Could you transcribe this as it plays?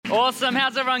Awesome.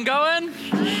 How's everyone going?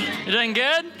 You doing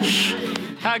good?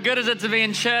 How good is it to be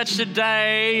in church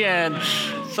today? And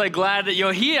so glad that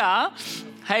you're here.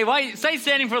 Hey, stay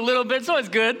standing for a little bit. It's always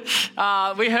good.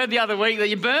 We heard the other week that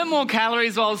you burn more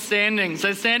calories while standing.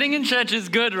 So standing in church is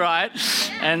good, right?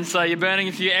 And so you're burning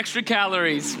a few extra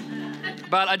calories.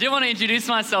 But I do want to introduce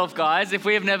myself, guys, if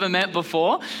we have never met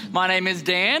before. My name is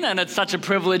Dan, and it's such a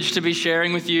privilege to be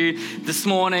sharing with you this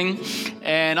morning.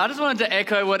 And I just wanted to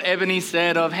echo what Ebony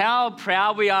said of how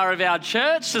proud we are of our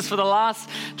church just for the last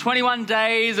 21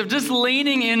 days of just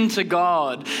leaning into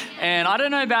God. And I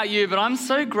don't know about you, but I'm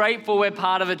so grateful we're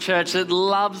part of a church that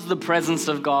loves the presence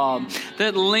of God,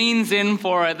 that leans in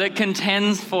for it, that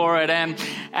contends for it.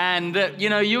 And that,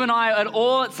 you and I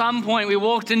at some point, we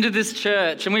walked into this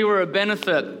church and we were a benefit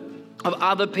of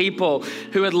other people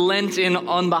who had lent in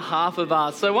on behalf of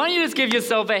us. So why don't you just give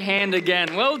yourself a hand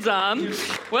again? Well done.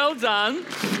 Well done.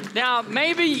 Now,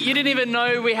 maybe you didn't even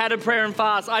know we had a prayer and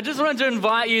fast. I just wanted to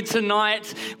invite you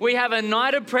tonight. We have a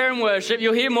night of prayer and worship.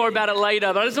 You'll hear more about it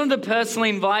later, but I just wanted to personally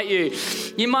invite you.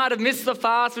 You might have missed the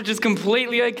fast, which is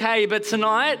completely okay, but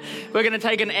tonight we're going to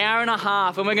take an hour and a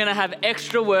half and we're going to have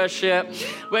extra worship.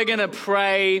 We're going to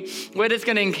pray. We're just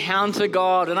going to encounter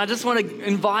God. And I just want to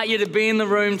invite you to be in the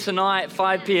room tonight,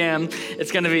 5 p.m.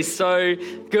 It's going to be so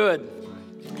good.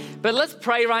 But let's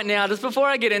pray right now, just before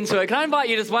I get into it. Can I invite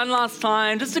you just one last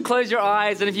time, just to close your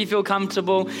eyes, and if you feel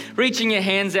comfortable, reaching your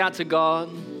hands out to God.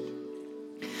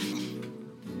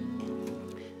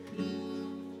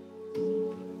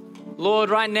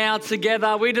 Lord, right now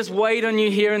together, we just wait on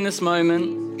you here in this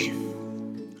moment.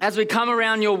 As we come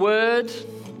around your word,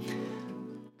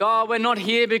 God, we're not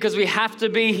here because we have to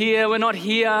be here. We're not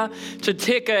here to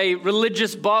tick a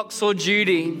religious box or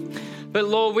duty. But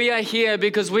Lord, we are here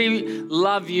because we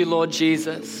love you, Lord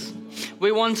Jesus.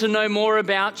 We want to know more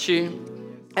about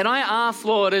you. And I ask,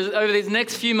 Lord, over these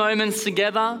next few moments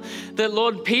together, that,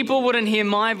 Lord, people wouldn't hear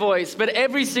my voice, but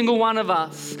every single one of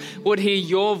us would hear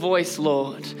your voice,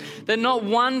 Lord. That not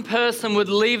one person would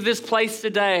leave this place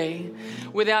today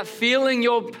without feeling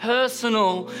your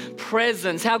personal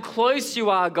presence, how close you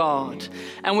are, God,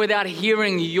 and without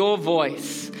hearing your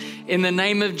voice. In the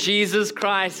name of Jesus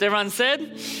Christ. Everyone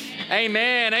said?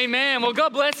 Amen, amen. Well,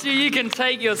 God bless you. You can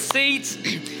take your seat.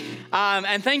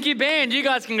 And thank you, band. You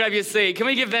guys can grab your seat. Can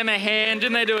we give them a hand?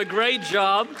 Didn't they do a great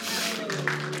job?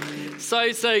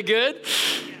 So good.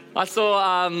 I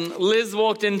saw Liz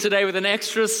walked in today with an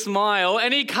extra smile.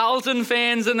 Any Carlton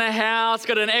fans in the house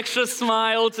got an extra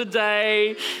smile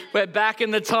today? We're back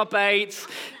in the top 8.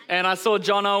 And I saw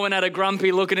John Owen had a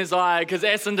grumpy look in his eye because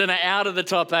Essendon are out of the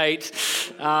top 8.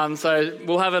 So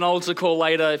we'll have an altar call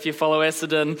later if you follow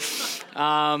Essendon.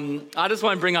 I just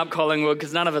won't bring up Collingwood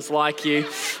because none of us like you,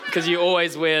 because you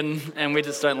always win and we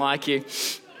just don't like you.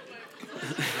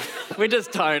 We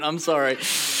just don't, I'm sorry.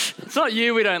 It's not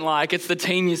you we don't like, it's the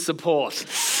team you support.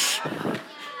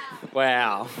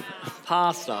 Wow.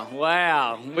 Pastor,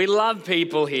 wow. We love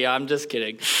people here, I'm just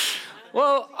kidding.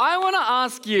 Well, I want to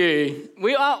ask you,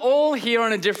 we are all here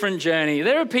on a different journey.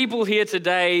 There are people here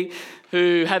today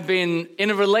who have been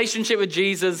in a relationship with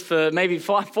Jesus for maybe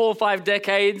 4 or 5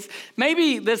 decades.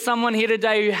 Maybe there's someone here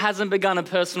today who hasn't begun a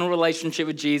personal relationship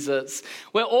with Jesus.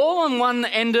 We're all on one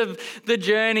end of the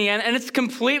journey, and it's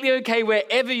completely okay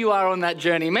wherever you are on that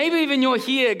journey. Maybe even you're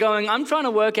here going, I'm trying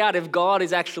to work out if God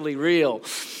is actually real.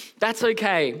 That's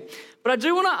okay. But I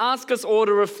do want to ask us all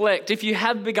to reflect, if you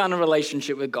have begun a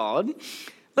relationship with God,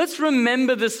 let's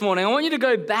remember this morning. I want you to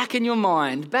go back in your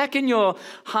mind, back in your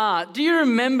heart. Do you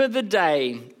remember the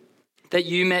day that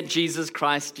you met Jesus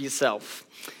Christ yourself?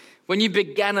 When you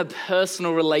began a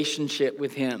personal relationship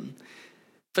with him?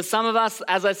 For some of us,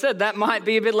 as I said, that might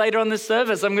be a bit later on this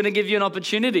service. I'm going to give you an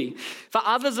opportunity. For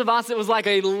others of us, it was like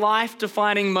a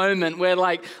life-defining moment where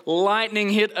like lightning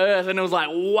hit earth and it was like,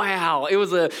 wow, it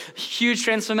was a huge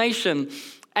transformation.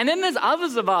 And then there's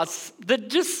others of us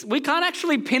that we can't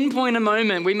actually pinpoint a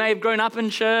moment. We may have grown up in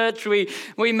church. We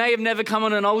may have never come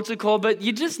on an altar call, but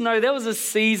you just know there was a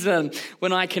season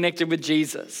when I connected with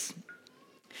Jesus.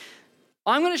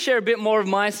 I'm going to share a bit more of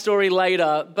my story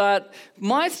later, but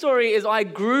my story is I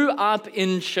grew up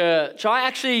in church. I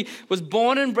actually was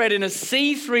born and bred in a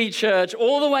C3 church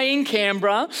all the way in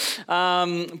Canberra.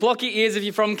 Block your ears if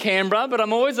you're from Canberra, but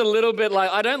I'm always a little bit like,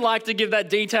 I don't like to give that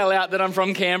detail out that I'm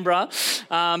from Canberra,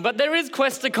 but there is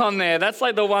Questacon there. That's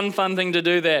like the one fun thing to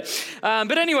do there.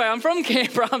 But anyway, I'm from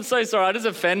Canberra. I'm so sorry. I just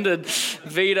offended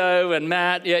Vito and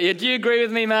Matt. Yeah, do you agree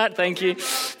with me, Matt? Thank you.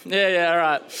 Yeah, all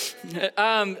right.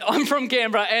 I'm from Canberra.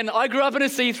 Canberra, and I grew up in a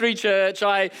C3 church.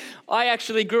 I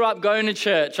actually grew up going to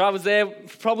church. I was there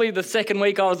probably the second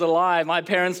week I was alive. My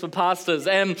parents were pastors.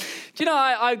 And,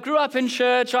 I grew up in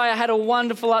church. I had a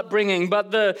wonderful upbringing.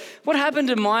 But what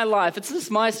happened in my life, it's just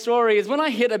my story, is when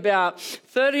I hit about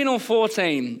 13 or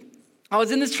 14, I was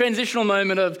in this transitional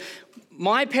moment of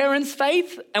my parents'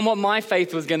 faith and what my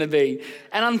faith was going to be.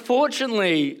 And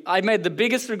unfortunately, I made the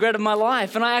biggest regret of my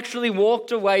life, and I actually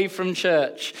walked away from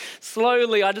church.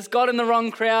 Slowly, I just got in the wrong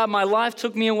crowd. My life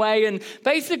took me away, and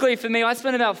basically for me, I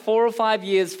spent about 4 or 5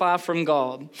 years far from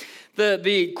God.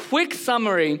 The quick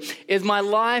summary is my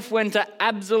life went to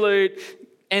absolute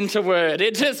enter word.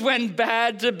 It just went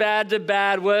bad to bad to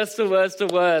bad, worse to worse to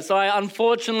worse. So I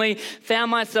unfortunately found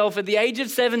myself at the age of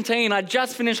 17, I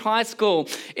just finished high school,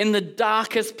 in the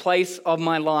darkest place of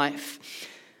my life.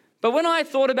 But when I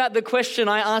thought about the question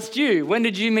I asked you, when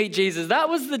did you meet Jesus? That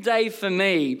was the day for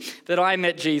me that I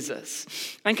met Jesus.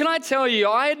 And can I tell you,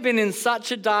 I had been in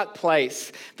such a dark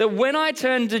place that when I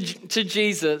turned to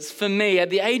Jesus, for me, at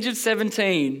the age of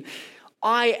 17,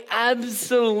 I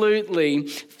absolutely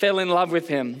fell in love with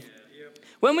him.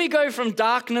 When we go from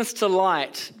darkness to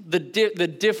light, the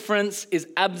difference is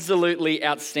absolutely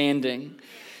outstanding.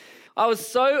 I was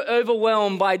so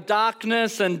overwhelmed by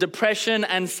darkness and depression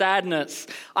and sadness.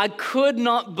 I could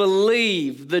not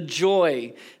believe the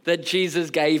joy that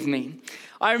Jesus gave me.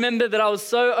 I remember that I was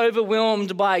so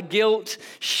overwhelmed by guilt,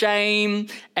 shame,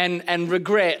 and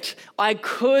regret. I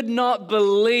could not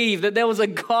believe that there was a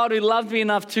God who loved me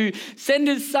enough to send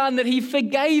his son, that he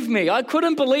forgave me. I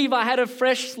couldn't believe I had a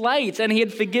fresh slate and he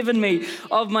had forgiven me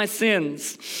of my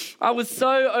sins. I was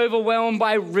so overwhelmed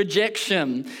by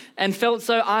rejection and felt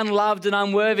so unloved and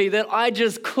unworthy that I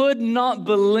just could not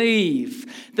believe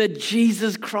that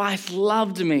Jesus Christ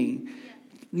loved me,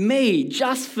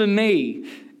 just for me.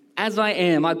 As I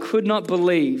am, I could not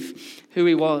believe who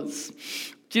he was.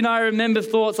 I remember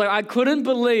thoughts like, I couldn't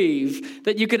believe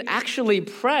that you could actually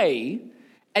pray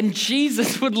and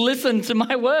Jesus would listen to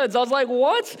my words. I was like,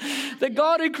 what? The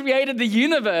God who created the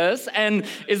universe and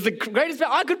is the greatest,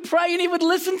 I could pray and he would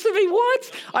listen to me.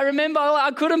 What? I remember I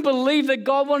couldn't believe that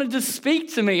God wanted to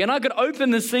speak to me, and I could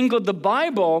open this thing called the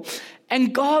Bible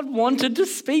and God wanted to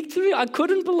speak to me. I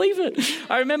couldn't believe it.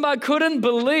 I remember I couldn't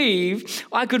believe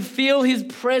I could feel his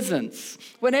presence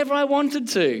whenever I wanted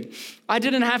to. I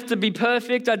didn't have to be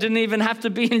perfect. I didn't even have to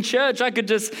be in church. I could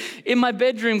just, in my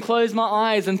bedroom, close my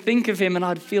eyes and think of him and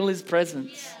I'd feel his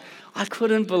presence. I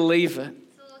couldn't believe it.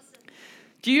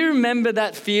 Do you remember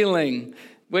that feeling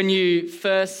when you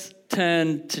first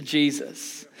turned to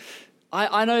Jesus?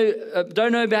 I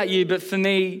don't know about you, but for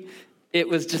me, it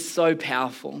was just so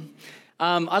powerful.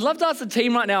 I'd love to ask the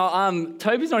team right now,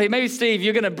 Toby's not here, maybe Steve,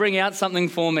 you're going to bring out something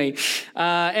for me.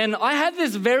 And I have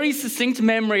this very succinct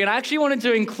memory, and I actually wanted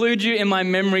to include you in my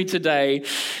memory today.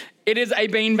 It is a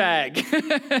beanbag.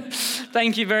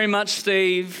 Thank you very much,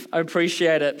 Steve. I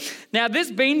appreciate it. Now,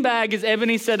 this beanbag, as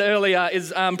Ebony said earlier,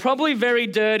 is probably very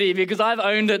dirty because I've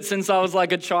owned it since I was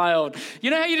like a child.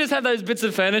 You know how you just have those bits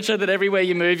of furniture that everywhere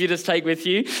you move, you just take with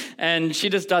you? And she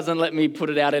just doesn't let me put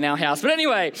it out in our house. But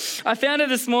anyway, I found it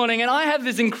this morning, and I have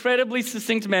this incredibly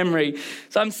succinct memory.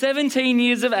 So I'm 17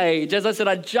 years of age. As I said,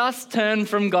 I just turned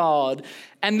from God.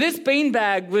 And this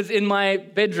beanbag was in my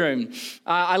bedroom.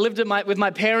 I lived with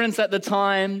my parents at the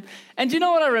time. And do you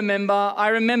know what I remember? I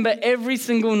remember every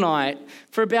single night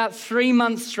for about 3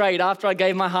 months straight after I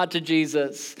gave my heart to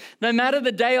Jesus. No matter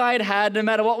the day I had, no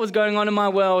matter what was going on in my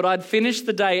world, I'd finish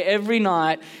the day every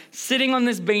night sitting on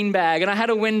this beanbag. And I had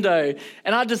a window.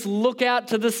 And I'd just look out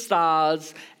to the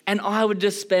stars. And I would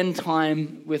just spend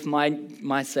time with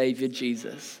my Savior,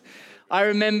 Jesus. I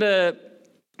remember,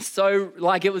 so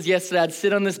like it was yesterday, I'd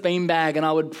sit on this beanbag and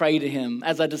I would pray to him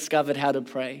as I discovered how to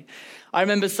pray. I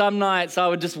remember some nights I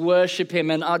would just worship him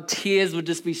and our tears would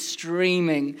just be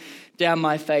streaming down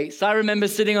my face. I remember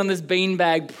sitting on this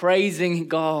beanbag praising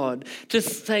God,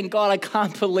 just saying, God, I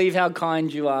can't believe how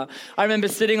kind you are. I remember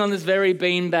sitting on this very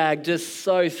beanbag just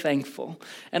so thankful.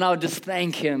 And I would just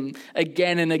thank him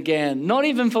again and again. Not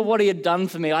even for what he had done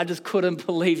for me. I just couldn't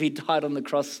believe he died on the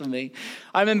cross for me.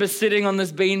 I remember sitting on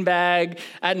this beanbag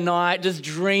at night just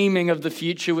dreaming of the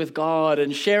future with God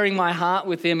and sharing my heart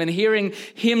with him and hearing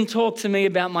him talk to me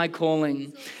about my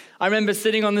calling. I remember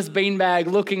sitting on this beanbag,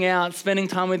 looking out, spending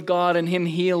time with God and him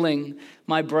healing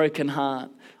my broken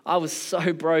heart. I was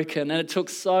so broken and it took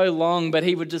so long, but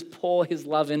he would just pour his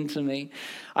love into me.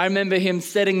 I remember him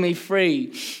setting me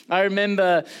free. I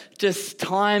remember just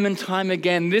time and time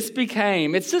again,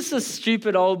 it's just a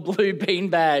stupid old blue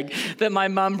beanbag that my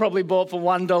mum probably bought for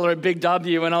 $1 at Big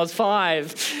W when I was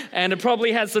 5. And it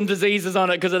probably has some diseases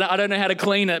on it because I don't know how to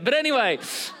clean it. But anyway,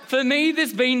 for me,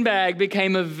 this beanbag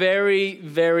became a very,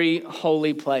 very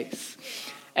holy place.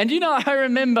 And I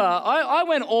remember I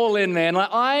went all in, man.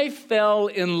 I fell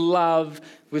in love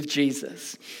with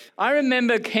Jesus. I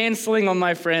remember canceling on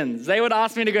my friends. They would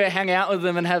ask me to go hang out with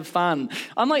them and have fun.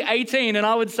 I'm like 18 and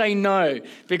I would say no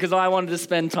because I wanted to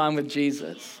spend time with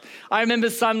Jesus. I remember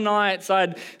some nights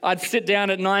I'd sit down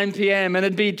at 9 p.m. and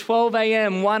it'd be 12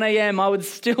 a.m., 1 a.m. I would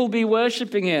still be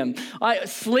worshiping him.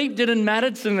 Sleep didn't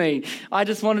matter to me. I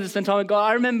just wanted to spend time with God.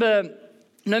 I remember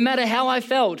no matter how I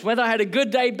felt, whether I had a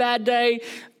good day, bad day,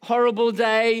 horrible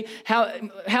day,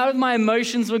 how my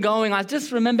emotions were going, I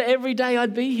just remember every day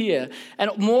I'd be here. And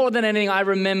more than anything, I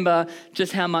remember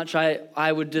just how much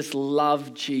I would just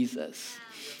love Jesus.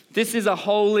 This is a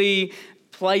holy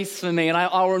place for me, and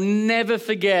I will never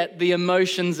forget the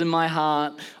emotions in my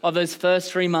heart of those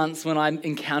first 3 months when I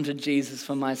encountered Jesus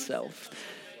for myself.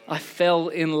 I fell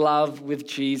in love with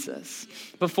Jesus.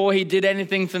 Before he did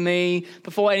anything for me,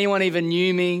 before anyone even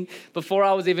knew me, before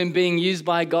I was even being used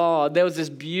by God, there was this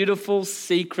beautiful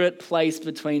secret place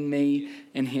between me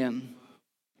and him.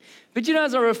 But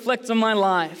as I reflect on my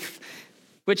life,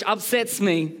 which upsets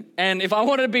me, and if I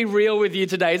wanted to be real with you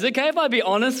today, is it okay if I be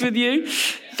honest with you?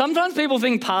 Sometimes people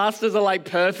think pastors are like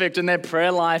perfect and their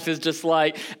prayer life is just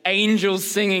like angels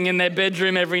singing in their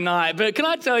bedroom every night. But can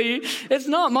I tell you, it's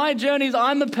not. My journeys,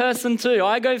 I'm a person too.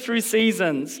 I go through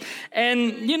seasons.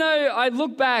 And, I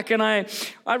look back and I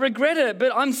regret it,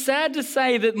 but I'm sad to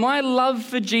say that my love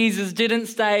for Jesus didn't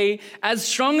stay as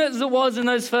strong as it was in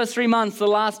those first 3 months, the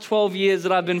last 12 years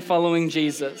that I've been following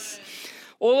Jesus.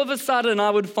 All of a sudden, I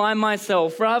would find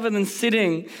myself, rather than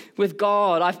sitting with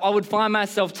God, I would find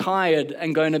myself tired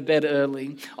and going to bed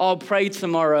early. I'll pray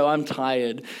tomorrow, I'm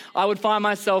tired. I would find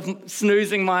myself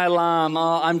snoozing my alarm.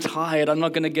 I'm tired, I'm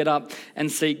not going to get up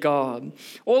and seek God.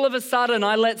 All of a sudden,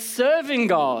 I let serving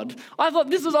God. I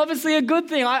thought this was obviously a good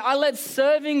thing. I let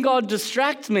serving God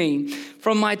distract me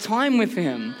from my time with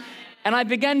him. And I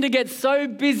began to get so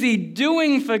busy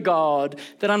doing for God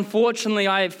that unfortunately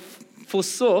I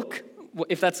forsook,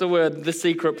 if that's a word, the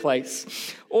secret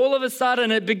place. All of a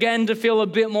sudden, it began to feel a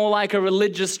bit more like a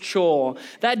religious chore.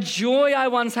 That joy I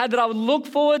once had that I would look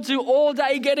forward to all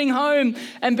day, getting home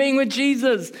and being with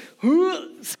Jesus.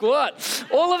 Squat.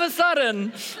 All of a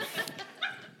sudden,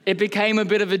 it became a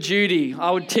bit of a duty.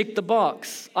 I would tick the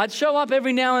box. I'd show up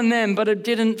every now and then, but it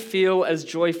didn't feel as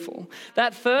joyful.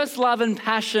 That first love and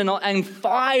passion and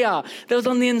fire that was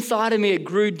on the inside of me, it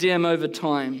grew dim over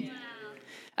time.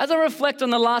 As I reflect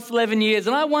on the last 11 years,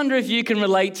 and I wonder if you can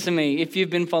relate to me if you've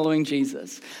been following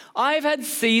Jesus, I've had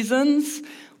seasons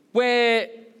where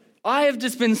I have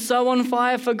just been so on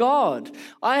fire for God.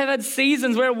 I have had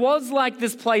seasons where it was like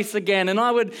this place again, and I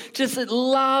would just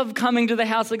love coming to the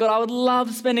house of God. I would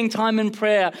love spending time in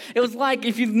prayer. It was like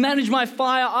if you've managed my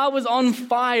fire, I was on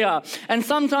fire. And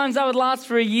sometimes that would last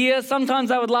for a year, sometimes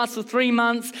that would last for 3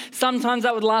 months, sometimes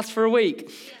that would last for a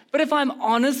week. But if I'm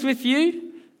honest with you,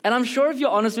 and I'm sure if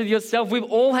you're honest with yourself, we've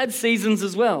all had seasons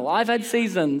as well. I've had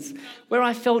seasons where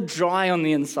I felt dry on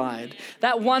the inside.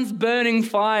 That once burning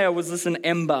fire was just an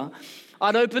ember.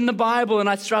 I'd open the Bible and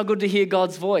I struggled to hear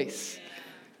God's voice.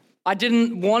 I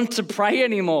didn't want to pray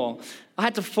anymore. I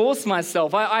had to force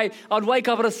myself. I'd wake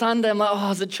up on a Sunday, I'm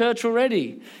like, is it church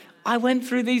already? I went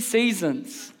through these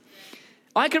seasons.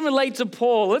 I can relate to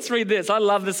Paul. Let's read this. I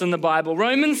love this in the Bible.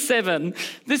 Romans 7.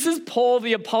 This is Paul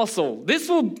the apostle. This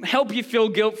will help you feel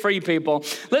guilt-free, people.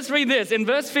 Let's read this. In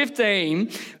verse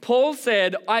 15, Paul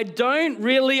said, I don't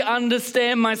really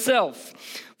understand myself,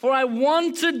 for I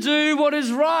want to do what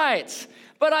is right,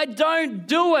 but I don't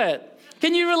do it.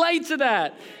 Can you relate to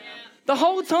that? The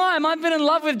whole time I've been in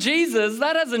love with Jesus,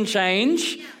 that hasn't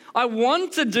changed. I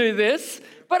want to do this,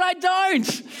 but I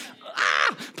don't.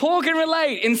 Paul can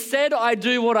relate. Instead, I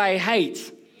do what I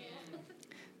hate.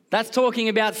 That's talking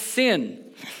about sin.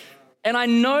 And I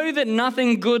know that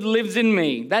nothing good lives in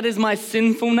me. That is my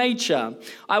sinful nature.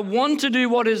 I want to do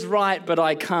what is right, but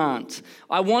I can't.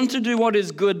 I want to do what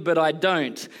is good, but I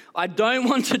don't. I don't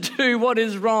want to do what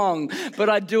is wrong, but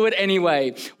I do it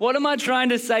anyway. What am I trying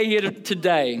to say here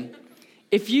today?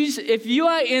 If you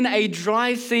are in a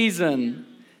dry season,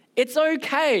 it's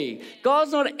okay.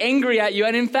 God's not angry at you.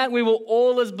 And in fact, we will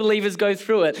all as believers go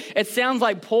through it. It sounds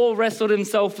like Paul wrestled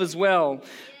himself as well.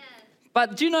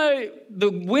 But do you know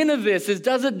the win of this is,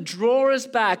 does it draw us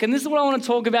back? And this is what I want to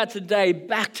talk about today,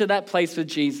 back to that place with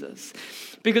Jesus.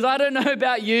 Because I don't know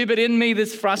about you, but in me,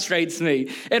 this frustrates me.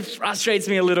 It frustrates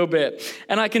me a little bit.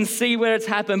 And I can see where it's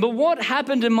happened. But what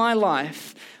happened in my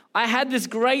life, I had this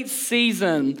great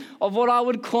season of what I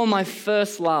would call my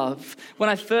first love, when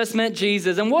I first met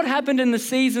Jesus. And what happened in the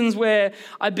seasons where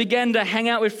I began to hang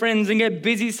out with friends and get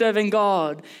busy serving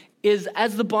God is,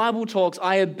 as the Bible talks,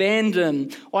 I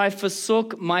abandoned or I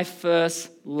forsook my first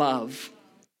love.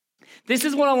 This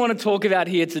is what I want to talk about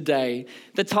here today.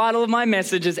 The title of my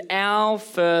message is Our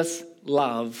First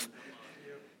Love.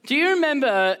 Do you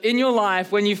remember in your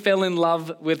life when you fell in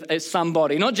love with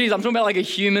somebody? Not Jesus, I'm talking about like a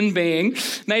human being.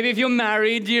 Maybe if you're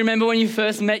married, do you remember when you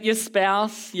first met your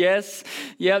spouse? Yes.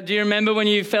 Yep. Do you remember when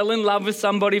you fell in love with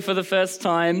somebody for the first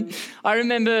time? I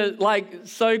remember like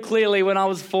so clearly when I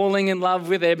was falling in love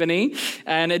with Ebony,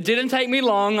 and it didn't take me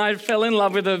long. I fell in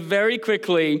love with her very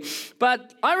quickly.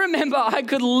 But I remember I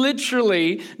could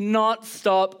literally not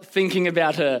stop thinking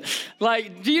about her.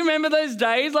 Like, do you remember those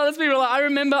days? Like, let's be real. I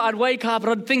remember I'd wake up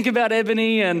and I'd think about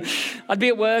Ebony, and I'd be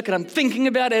at work and I'm thinking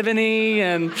about Ebony,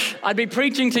 and I'd be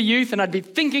preaching to youth and I'd be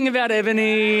thinking about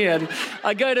Ebony, and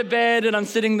I go to bed and I'm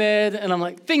sitting there and I'm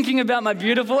like thinking about my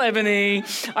beautiful Ebony.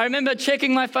 I remember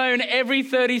checking my phone every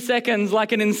 30 seconds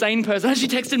like an insane person. Has she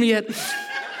texted me yet?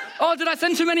 Oh, did I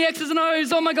send too many X's and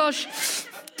O's? Oh my gosh.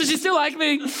 Does she still like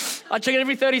me? I check it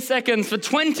every 30 seconds for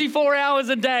 24 hours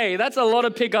a day. That's a lot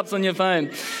of pickups on your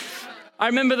phone. I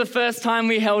remember the first time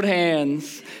we held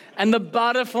hands and the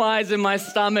butterflies in my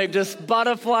stomach, just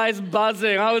butterflies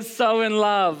buzzing. I was so in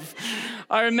love.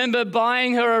 I remember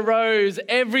buying her a rose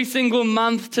every single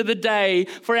month to the day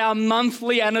for our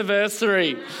monthly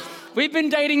anniversary. We've been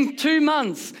dating 2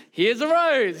 months. Here's a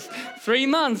rose. 3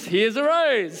 months. Here's a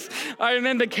rose. I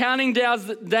remember counting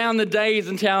down the days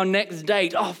until our next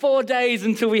date. 4 days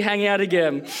until we hang out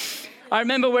again. I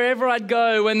remember wherever I'd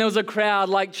go when there was a crowd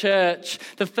like church,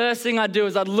 the first thing I'd do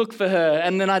is I'd look for her,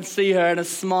 and then I'd see her and a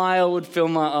smile would fill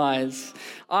my eyes.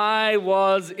 I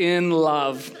was in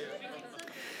love.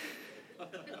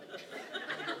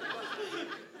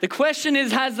 The question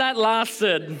is, has that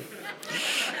lasted?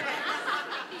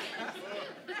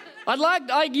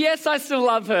 Yes, I still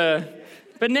love her.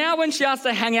 But now when she asks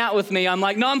to hang out with me, I'm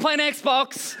like, no, I'm playing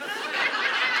Xbox.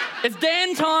 It's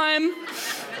Dan time.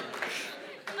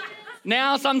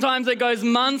 Now sometimes it goes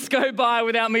months go by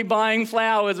without me buying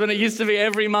flowers when it used to be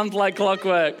every month like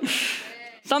clockwork.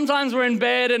 Sometimes we're in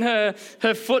bed and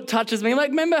her foot touches me. I'm like,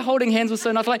 remember holding hands was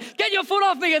so nice? I'm like, get your foot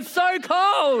off me, it's so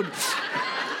cold.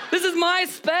 This is my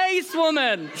space,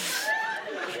 woman.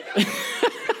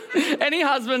 Any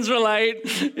husbands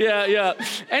relate? Yeah.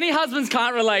 Any husbands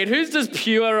can't relate? Who's just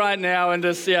pure right now and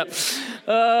just, yeah.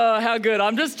 Oh, how good.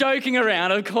 I'm just joking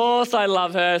around. Of course I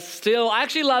love her still. I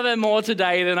actually love her more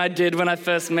today than I did when I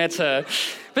first met her.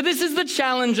 But this is the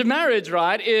challenge of marriage,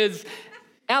 right? Is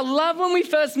our love when we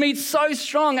first meet so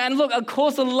strong. And look, of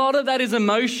course, a lot of that is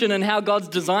emotion and how God's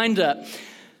designed it.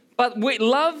 But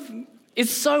love is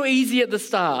so easy at the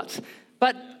start.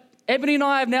 But Ebony and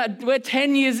I we're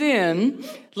 10 years in.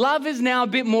 Love is now a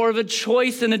bit more of a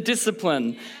choice and a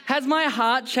discipline. Has my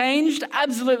heart changed?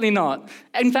 Absolutely not.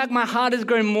 In fact, my heart has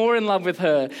grown more in love with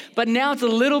her. But now it's a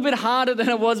little bit harder than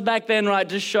it was back then, right,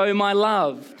 to show my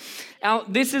love.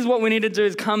 This is what we need to do,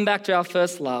 is come back to our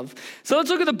first love. So let's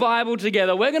look at the Bible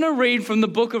together. We're going to read from the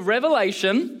book of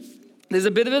Revelation. There's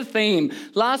a bit of a theme.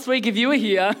 Last week, if you were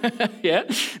here,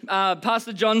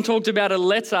 Pastor John talked about a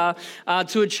letter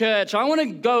to a church. I want to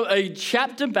go a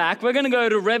chapter back. We're going to go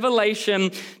to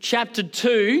Revelation chapter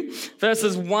 2,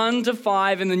 verses 1 to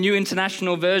 5 in the New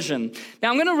International Version. Now,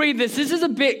 I'm going to read this. This is a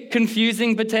bit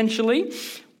confusing potentially.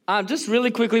 Just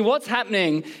really quickly, what's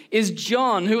happening is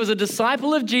John, who was a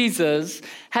disciple of Jesus,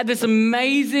 had this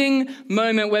amazing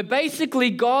moment where basically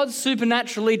God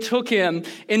supernaturally took him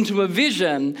into a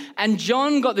vision, and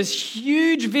John got this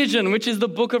huge vision, which is the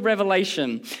book of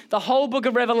Revelation. The whole book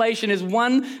of Revelation is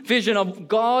one vision of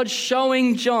God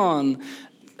showing John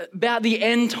about the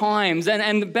end times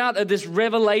and about this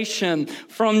revelation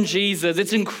from Jesus.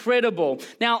 It's incredible.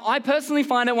 Now, I personally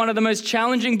find it one of the most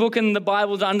challenging books in the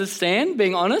Bible to understand,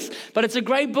 being honest, but it's a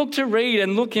great book to read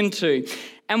and look into.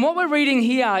 And what we're reading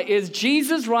here is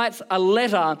Jesus writes a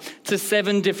letter to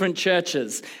 7 different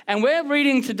churches. And we're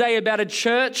reading today about a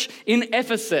church in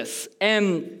Ephesus.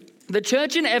 And the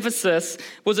church in Ephesus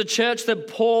was a church that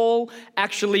Paul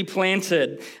actually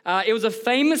planted. It was a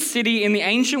famous city in the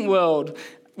ancient world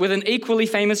with an equally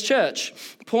famous church.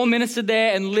 Paul ministered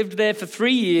there and lived there for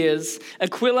 3 years.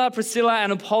 Aquila, Priscilla,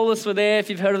 and Apollos were there, if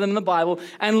you've heard of them in the Bible.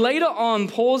 And later on,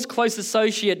 Paul's close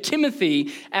associate,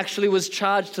 Timothy, actually was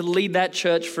charged to lead that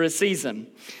church for a season.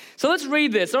 So let's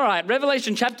read this. All right,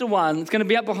 Revelation chapter 1. It's going to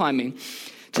be up behind me.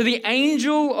 To the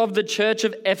angel of the church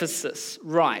of Ephesus,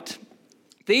 write,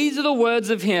 these are the words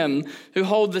of him who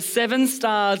holds the 7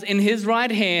 stars in his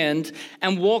right hand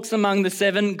and walks among the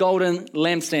 7 golden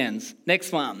lampstands.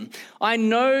 Next one. I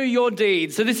know your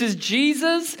deeds. So this is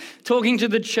Jesus talking to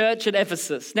the church at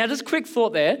Ephesus. Now, just quick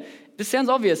thought there. This sounds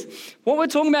obvious. What we're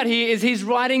talking about here is he's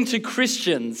writing to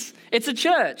Christians. It's a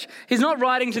church. He's not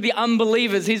writing to the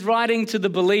unbelievers. He's writing to the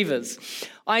believers.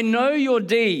 I know your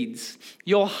deeds,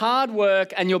 your hard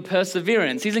work, and your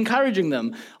perseverance. He's encouraging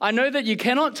them. I know that you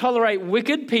cannot tolerate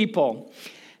wicked people,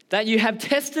 that you have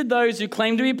tested those who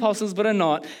claim to be apostles but are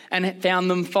not, and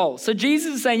found them false. So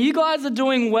Jesus is saying, you guys are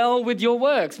doing well with your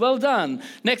works. Well done.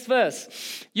 Next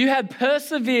verse. You have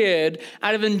persevered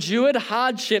and have endured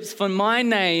hardships for my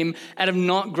name and have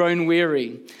not grown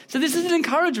weary. So this is an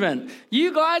encouragement.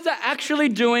 You guys are actually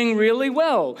doing really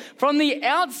well. From the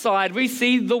outside, we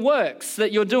see the works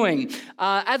that you're doing.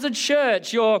 As a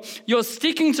church, you're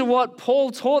sticking to what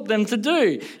Paul taught them to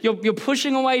do. You're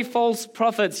pushing away false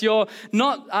prophets. You're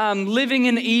not living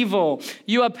in evil.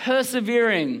 You are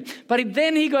persevering. But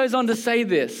then he goes on to say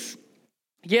this,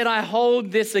 yet I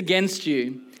hold this against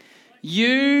you.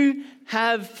 You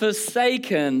have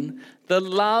forsaken the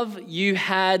love you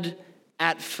had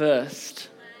at first.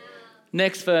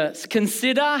 Next verse.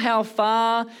 Consider how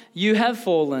far you have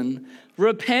fallen.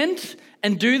 Repent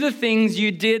and do the things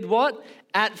you did what?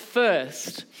 At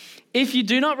first. If you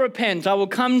do not repent, I will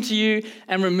come to you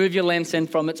and remove your lampstand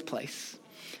from its place.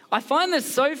 I find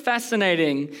this so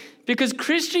fascinating because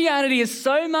Christianity is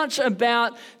so much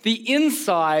about the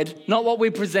inside, not what we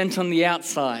present on the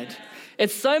outside.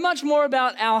 It's so much more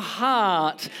about our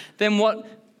heart than what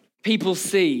people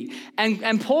see. And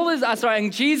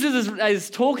Jesus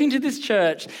is talking to this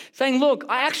church saying, look,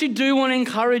 I actually do want to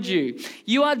encourage you.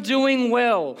 You are doing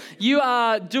well. You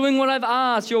are doing what I've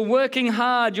asked. You're working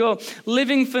hard. You're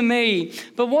living for me.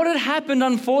 But what had happened,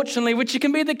 unfortunately, which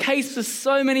can be the case for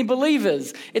so many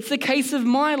believers, it's the case of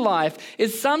my life,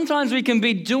 is sometimes we can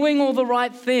be doing all the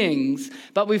right things,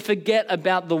 but we forget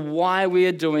about the why we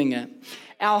are doing it.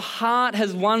 Our heart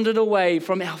has wandered away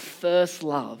from our first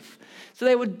love. So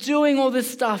they were doing all this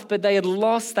stuff, but they had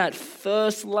lost that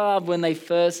first love when they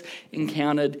first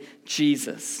encountered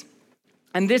Jesus.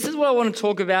 And this is what I want to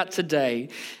talk about today.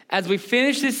 As we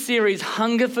finish this series,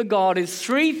 Hunger for God, is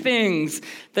 3 things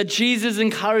that Jesus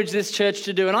encouraged this church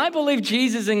to do. And I believe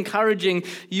Jesus is encouraging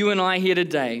you and I here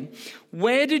today.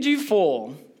 Where did you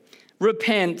fall?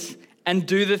 Repent and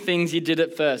do the things you did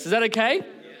at first. Is that okay?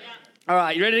 All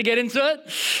right, you ready to get into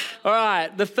it? All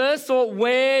right, the first thought,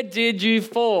 where did you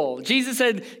fall? Jesus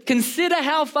said, consider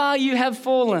how far you have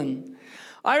fallen.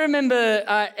 I remember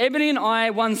Ebony and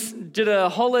I once did a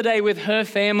holiday with her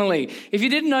family. If you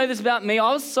didn't know this about me,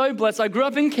 I was so blessed. I grew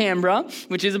up in Canberra,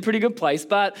 which is a pretty good place,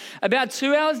 but about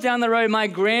 2 hours down the road, my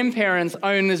grandparents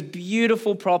owned this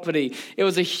beautiful property. It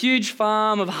was a huge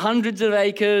farm of hundreds of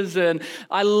acres, and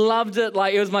I loved it.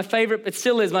 Like, it was my favorite, it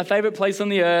still is my favorite place on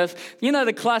the earth. You know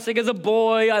the classic, as a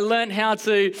boy, I learned how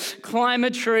to climb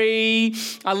a tree.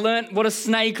 I learned what a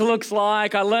snake looks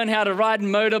like. I learned how to ride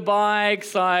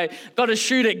motorbikes. I got a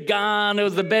shoot a gun. It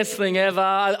was the best thing ever.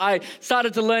 I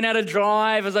started to learn how to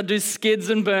drive as I do skids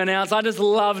and burnouts. I just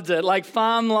loved it. Like,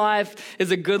 farm life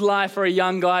is a good life for a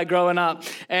young guy growing up.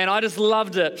 And I just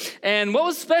loved it. And what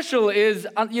was special is,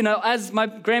 as my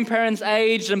grandparents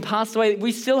aged and passed away,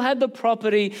 we still had the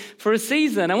property for a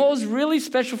season. And what was really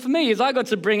special for me is I got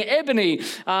to bring Ebony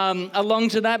along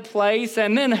to that place.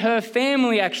 And then her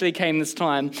family actually came this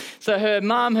time. So her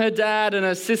mom, her dad, and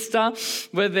her sister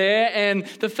were there. And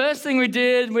the first thing we did,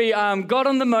 we got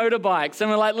on the motorbikes and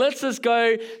we're like, let's just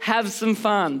go have some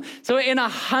fun. So we're in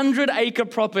 100-acre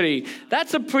property.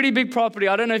 That's a pretty big property.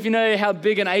 I don't know if you know how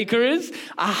big an acre is.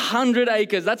 100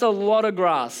 acres. That's a lot of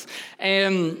grass.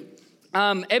 And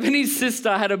Ebony's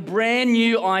sister had a brand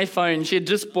new iPhone she had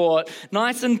just bought,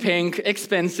 nice and pink,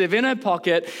 expensive, in her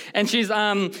pocket, and she's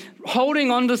holding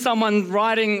on to someone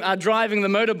driving the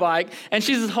motorbike, and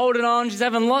she's just holding on, she's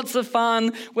having lots of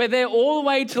fun. We're there all the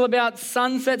way till about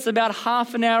sunset's about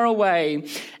half an hour away,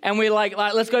 and we're like,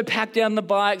 let's go pack down the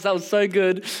bikes. That was so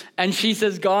good. And she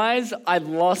says, guys, I've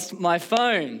lost my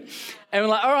phone. And we're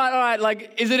like, all right,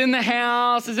 like, is it in the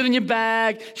house? Is it in your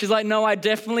bag? She's like, no, I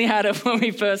definitely had it when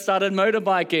we first started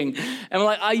motorbiking. And we're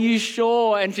like, are you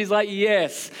sure? And she's like,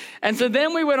 yes. And so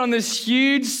then we went on this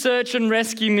huge search and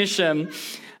rescue mission.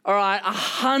 All right,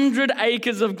 100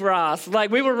 acres of grass.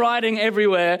 Like, we were riding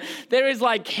everywhere. There is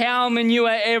like cow manure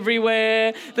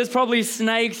everywhere. There's probably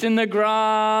snakes in the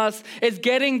grass. It's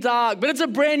getting dark, but it's a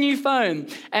brand new phone.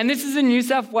 And this is in New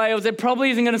South Wales. It probably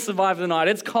isn't going to survive the night.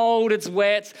 It's cold, it's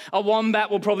wet. A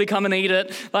wombat will probably come and eat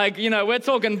it. Like, we're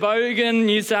talking Bogan,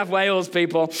 New South Wales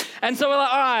people. And so we're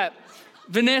like, all right,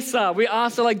 Vanessa, we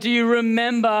asked her, do you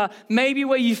remember maybe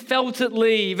where you felt it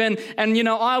leave? And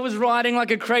I was riding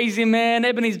like a crazy man.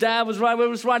 Ebony's dad was riding. We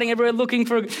were riding everywhere looking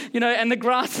for, and the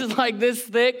grass is like this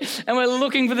thick. And we're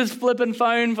looking for this flippin'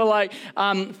 phone for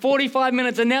 45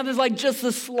 minutes. And now there's just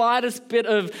the slightest bit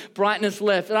of brightness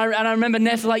left. And I remember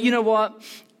Nessa you know what?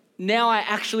 Now I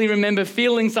actually remember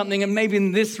feeling something, and maybe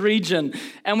in this region.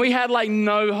 And we had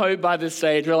no hope by this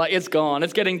stage. We're like, it's gone.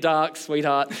 It's getting dark,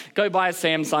 sweetheart. Go buy a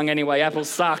Samsung anyway. Apples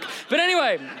suck. But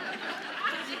anyway,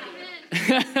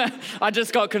 I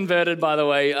just got converted, by the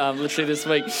way, literally this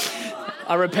week.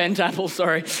 I repent, Apple,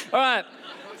 sorry. All right.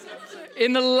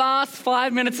 In the last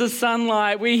 5 minutes of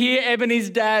sunlight, we hear Ebony's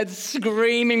dad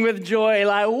screaming with joy,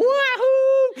 wahoo!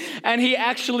 And he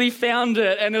actually found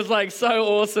it, and it was so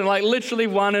awesome, literally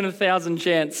 1 in 1,000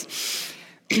 chance.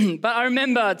 But I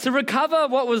remember, to recover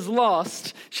what was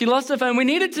lost, she lost her phone. We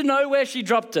needed to know where she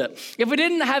dropped it. If we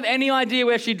didn't have any idea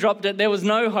where she dropped it, there was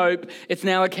no hope. It's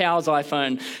now a cow's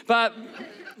iPhone. But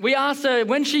we asked her,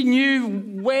 when she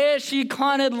knew where she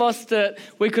kind of lost it,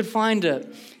 we could find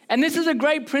it. And this is a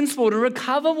great principle. To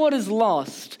recover what is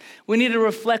lost, we need to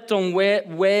reflect on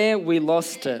where we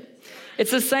lost it.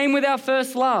 It's the same with our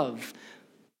first love.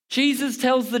 Jesus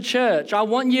tells the church, I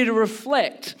want you to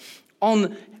reflect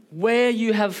on where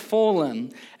you have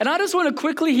fallen. And I just want to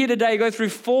quickly here today go through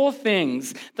 4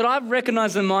 things that I've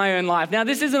recognized in my own life. Now,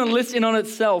 this isn't a list in on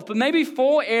itself, but maybe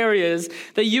 4 areas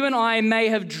that you and I may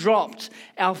have dropped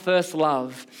our first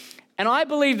love. And I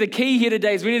believe the key here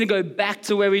today is we need to go back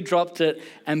to where we dropped it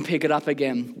and pick it up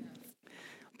again.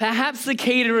 Perhaps the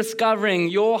key to discovering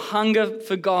your hunger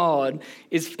for God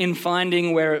is in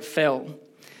finding where it fell.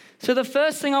 So the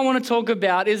first thing I want to talk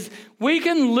about is we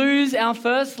can lose our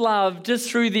first love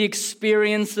just through the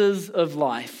experiences of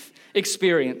life.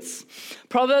 Experience.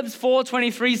 Proverbs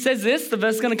 4:23 says this, the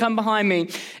verse is going to come behind me.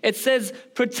 It says,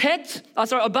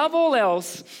 above all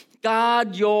else,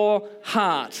 guard your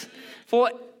heart, for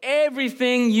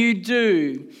everything you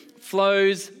do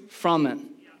flows from it.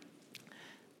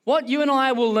 What you and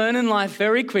I will learn in life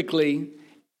very quickly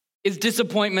is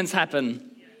disappointments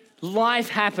happen. Life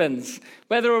happens.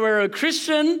 Whether we're a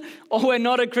Christian or we're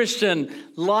not a Christian,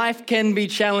 life can be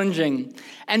challenging.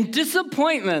 And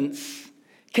disappointments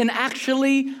can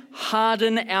actually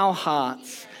harden our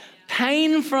hearts.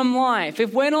 Pain from life,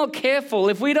 if we're not careful,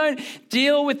 if we don't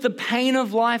deal with the pain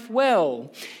of life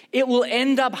well, it will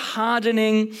end up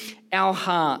hardening our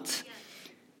heart.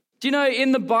 Do you know,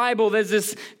 in the Bible, there's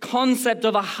this concept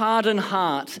of a hardened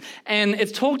heart, and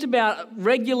it's talked about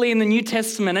regularly in the New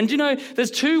Testament. And do you know,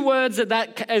 there's 2 words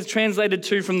that is translated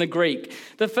to from the Greek.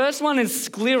 The first one is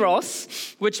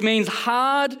skleros, which means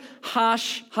hard,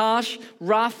 harsh,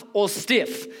 rough, or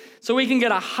stiff. So we can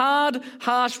get a hard,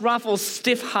 harsh, rough, or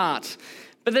stiff heart.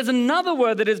 But there's another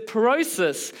word that is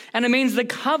porosis, and it means the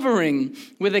covering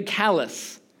with a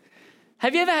callus.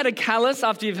 Have you ever had a callus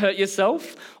after you've hurt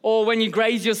yourself? Or when you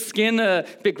graze your skin, a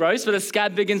bit gross, but a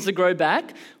scab begins to grow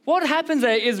back? What happens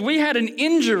there is we had an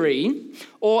injury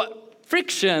or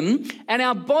friction, and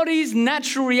our body's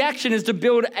natural reaction is to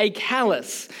build a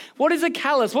callus. What is a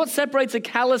callus? What separates a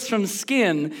callus from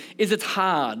skin is it's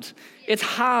hard. It's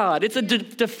hard. It's a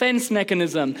defense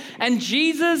mechanism. And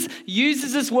Jesus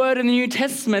uses this word in the New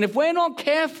Testament. If we're not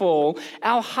careful,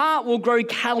 our heart will grow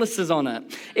calluses on it.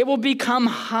 It will become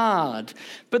hard.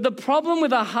 But the problem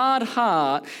with a hard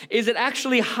heart is it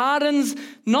actually hardens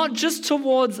not just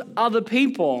towards other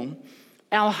people.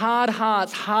 Our hard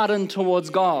hearts harden towards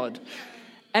God.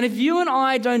 And if you and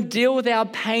I don't deal with our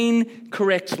pain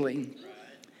correctly,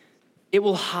 it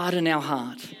will harden our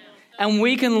heart. And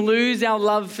we can lose our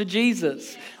love for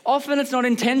Jesus. Often it's not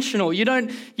intentional. You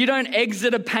don't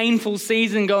exit a painful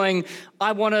season going,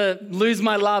 I want to lose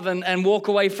my love and walk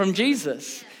away from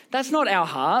Jesus. That's not our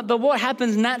heart. But what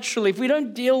happens naturally, if we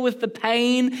don't deal with the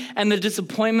pain and the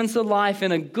disappointments of life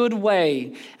in a good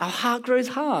way, our heart grows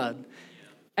hard.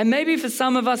 And maybe for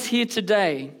some of us here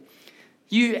today,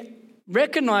 you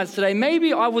recognize today,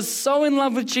 maybe I was so in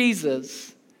love with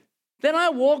Jesus, then I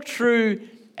walked through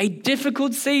a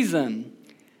difficult season.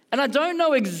 And I don't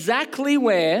know exactly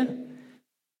where,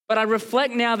 but I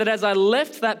reflect now that as I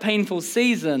left that painful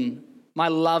season, my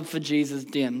love for Jesus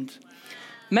dimmed.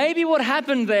 Maybe what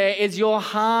happened there is your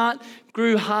heart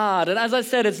grew hard. And as I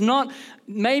said, it's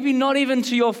maybe not even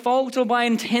to your fault or by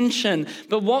intention,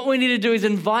 but what we need to do is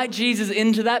invite Jesus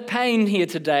into that pain here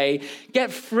today,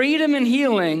 get freedom and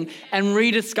healing, and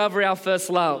rediscover our first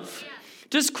love.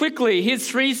 Just quickly, here's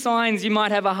 3 signs you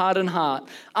might have a hardened heart.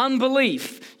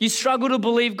 Unbelief. You struggle to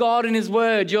believe God and His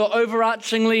word. You're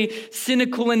overarchingly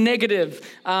cynical and negative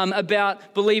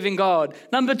about believing God.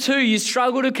 Number 2, you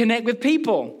struggle to connect with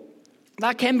people.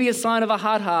 That can be a sign of a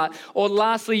hard heart. Or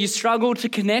lastly, you struggle to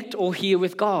connect or hear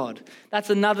with God. That's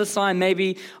another sign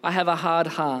maybe I have a hard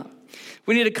heart.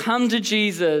 We need to come to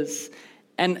Jesus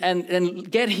and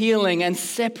get healing and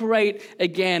separate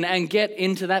again and get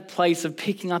into that place of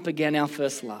picking up again our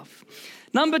first love.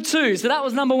 Number 2, so that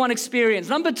was number 1, experience.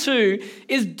 Number 2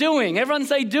 is doing. Everyone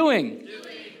say doing.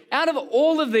 Out of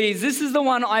all of these, this is the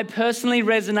one I personally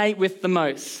resonate with the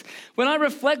most. When I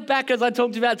reflect back, as I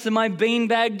talked about, to my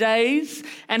beanbag days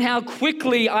and how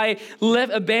quickly I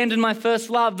abandoned my first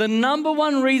love, the number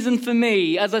 1 reason for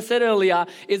me, as I said earlier,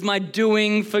 is my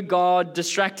doing for God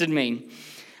distracted me.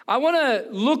 I want to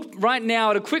look right now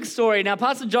at a quick story. Now,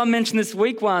 Pastor John mentioned this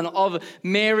week one of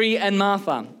Mary and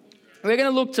Martha. We're going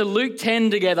to look to Luke 10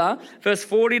 together, verse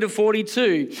 40 to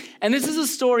 42. And this is a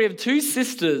story of 2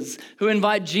 sisters who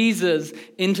invite Jesus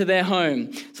into their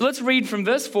home. So let's read from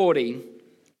verse 40.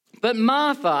 But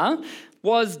Martha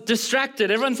was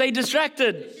distracted. Everyone say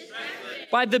distracted.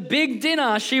 By the big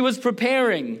dinner she was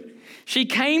preparing. She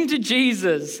came to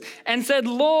Jesus and said,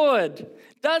 Lord,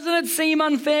 doesn't it seem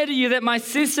unfair to you that my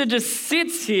sister just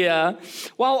sits here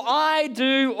while I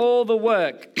do all the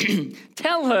work?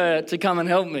 Tell her to come and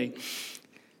help me.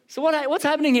 So what's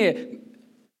happening here?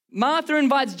 Martha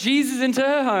invites Jesus into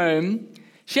her home.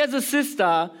 She has a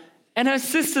sister, and her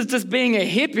sister's just being a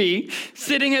hippie,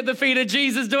 sitting at the feet of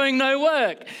Jesus doing no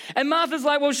work. And Martha's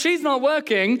like, well, she's not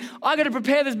working. I got to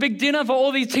prepare this big dinner for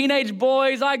all these teenage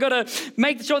boys. I got to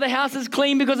make sure the house is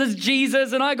clean because it's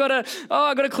Jesus. And I got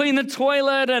to clean the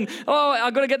toilet. And I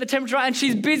got to get the temperature right. And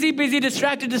she's busy,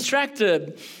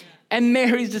 distracted. And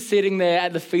Mary's just sitting there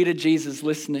at the feet of Jesus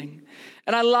listening.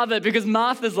 And I love it because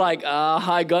Martha's like,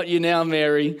 I got you now,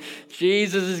 Mary.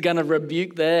 Jesus is going to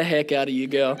rebuke the heck out of you,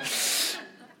 girl.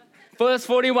 Verse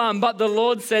 41, but the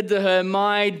Lord said to her,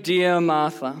 my dear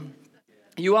Martha,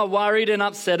 you are worried and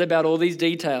upset about all these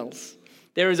details.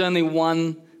 There is only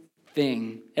one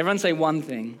thing. Everyone say one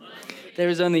thing. There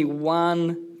is only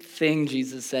one thing,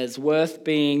 Jesus says, worth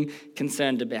being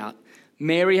concerned about.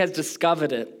 Mary has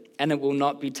discovered it, and it will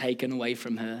not be taken away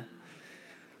from her.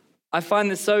 I find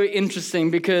this so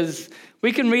interesting because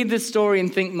we can read this story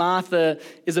and think Martha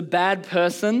is a bad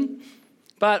person.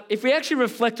 But if we actually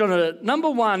reflect on it, number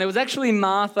 1, it was actually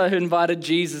Martha who invited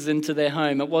Jesus into their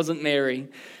home. It wasn't Mary.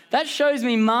 That shows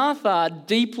me Martha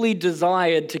deeply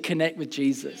desired to connect with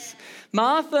Jesus.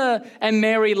 Martha and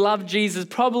Mary loved Jesus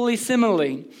probably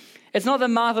similarly. It's not that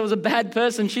Martha was a bad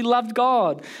person. She loved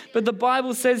God. But the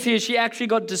Bible says here she actually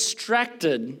got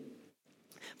distracted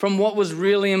from what was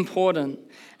really important.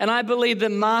 And I believe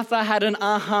that Martha had an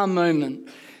aha moment.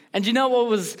 And you know what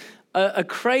was a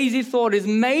crazy thought is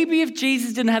maybe if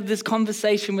Jesus didn't have this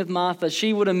conversation with Martha,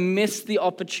 she would have missed the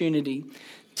opportunity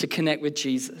to connect with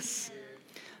Jesus.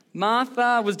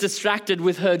 Martha was distracted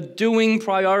with her doing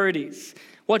priorities,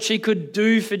 what she could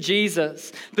do for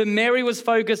Jesus. But Mary was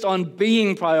focused on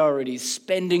being priorities,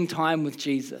 spending time with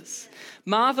Jesus.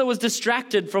 Martha was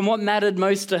distracted from what mattered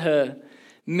most to her.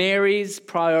 Mary's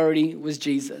priority was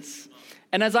Jesus.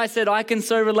 And as I said, I can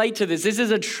so relate to this. This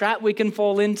is a trap we can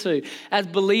fall into as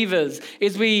believers,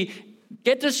 is we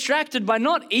get distracted by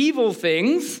not evil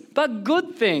things, but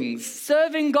good things.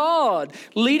 Serving God,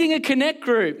 leading a connect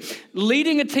group,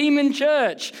 leading a team in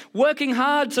church, working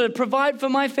hard to provide for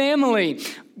my family,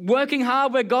 working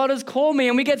hard where God has called me.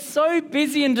 And we get so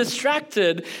busy and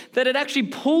distracted that it actually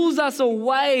pulls us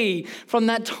away from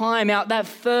that time out, that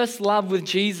first love with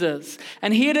Jesus.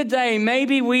 And here today,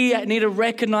 maybe we need to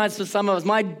recognize for some of us,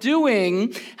 my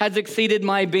doing has exceeded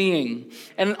my being.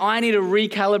 And I need to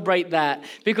recalibrate that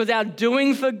because our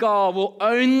doing for God will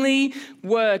only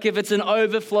work if it's an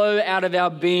overflow out of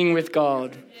our being with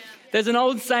God. There's an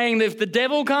old saying that if the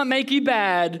devil can't make you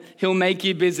bad, he'll make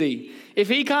you busy. If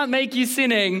he can't make you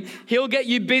sinning, he'll get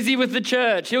you busy with the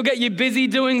church. He'll get you busy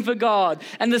doing for God.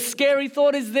 And the scary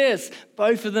thought is this,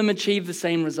 both of them achieve the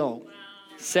same result,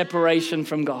 separation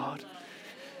from God.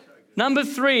 Number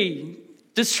 3,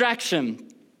 distraction.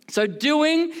 So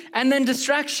doing and then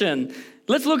distraction.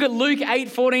 Let's look at Luke 8,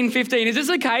 14, 15. Is this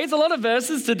okay? It's a lot of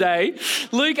verses today.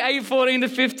 Luke 8, 14 to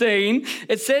 15.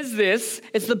 It says this.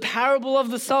 It's the parable of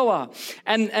the sower.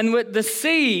 And the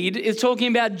seed is talking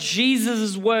about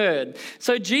Jesus' word.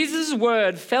 So Jesus'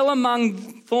 word fell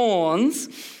among thorns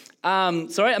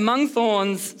among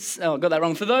thorns, I got that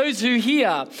wrong, for those who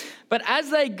hear. But as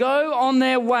they go on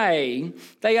their way,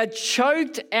 they are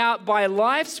choked out by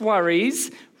life's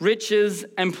worries, riches,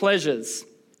 and pleasures,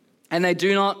 and they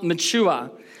do not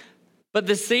mature. But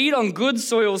the seed on good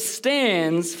soil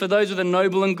stands for those with a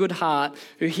noble and good heart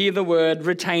who hear the word,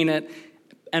 retain it,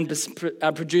 and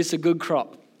produce a good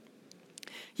crop.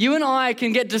 You and I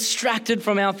can get distracted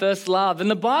from our first love.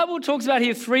 And the Bible talks about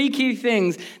here 3 key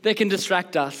things that can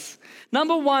distract us.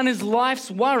 Number 1 is life's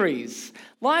worries.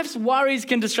 Life's worries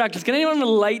can distract us. Can anyone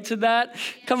relate to that?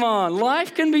 Come on.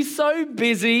 Life can be so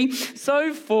busy,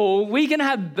 so full. We can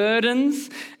have burdens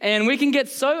and we can get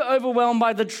so overwhelmed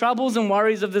by the troubles and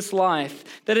worries of this life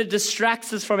that it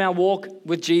distracts us from our walk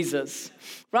with Jesus.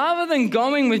 Rather than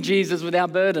going with Jesus with our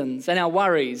burdens and our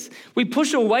worries, we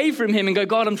push away from him and go,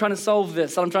 God, I'm trying to solve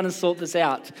this. I'm trying to sort this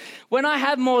out. When I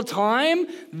have more time,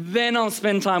 then I'll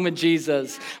spend time with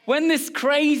Jesus. When this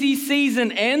crazy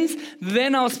season ends,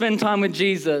 then I'll spend time with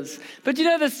Jesus. But you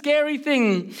know the scary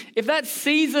thing, if that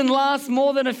season lasts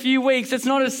more than a few weeks, it's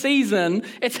not a season,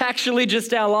 it's actually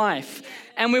just our life.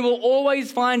 And we will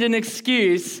always find an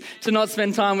excuse to not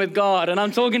spend time with God. And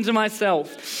I'm talking to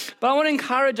myself. But I want to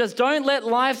encourage us, don't let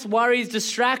life's worries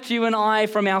distract you and I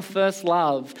from our first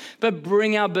love, but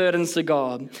bring our burdens to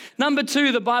God. Number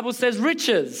 2, the Bible says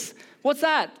riches. What's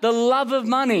that? The love of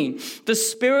money, the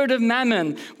spirit of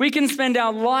mammon. We can spend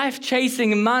our life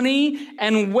chasing money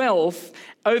and wealth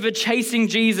over chasing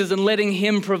Jesus and letting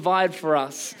him provide for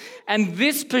us. And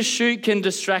this pursuit can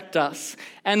distract us.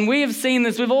 And we have seen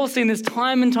this, we've all seen this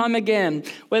time and time again,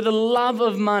 where the love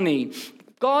of money,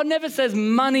 God never says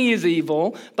money is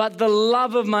evil, but the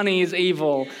love of money is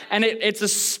evil. And it's a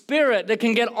spirit that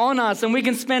can get on us and we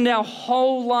can spend our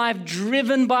whole life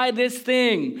driven by this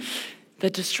thing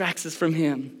that distracts us from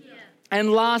him. Yeah.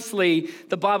 And lastly,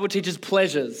 the Bible teaches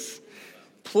pleasures.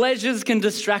 Pleasures can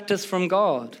distract us from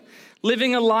God.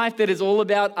 Living a life that is all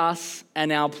about us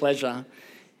and our pleasure.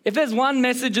 If there's one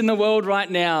message in the world right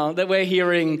now that we're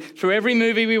hearing through every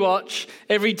movie we watch,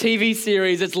 every TV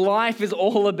series, it's life is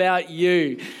all about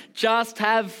you. Just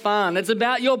have fun. It's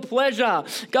about your pleasure.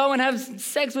 Go and have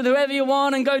sex with whoever you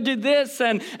want and go do this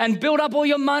and build up all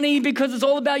your money because it's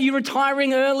all about you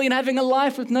retiring early and having a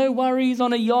life with no worries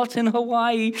on a yacht in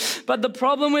Hawaii. But the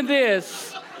problem with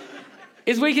this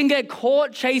is we can get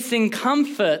caught chasing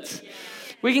comfort.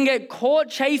 We can get caught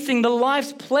chasing the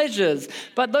life's pleasures,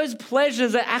 but those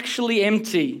pleasures are actually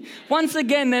empty. Once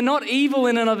again, they're not evil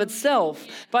in and of itself,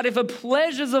 but if the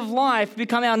pleasures of life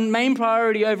become our main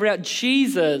priority over our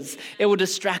Jesus, it will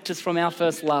distract us from our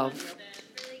first love.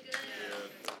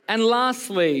 And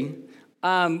lastly,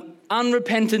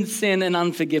 unrepentant sin and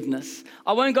unforgiveness.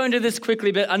 I won't go into this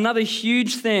quickly, but another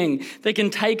huge thing that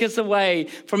can take us away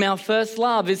from our first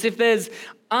love is if there's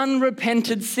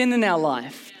unrepented sin in our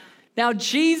life. Now,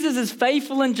 Jesus is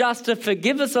faithful and just to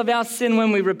forgive us of our sin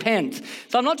when we repent.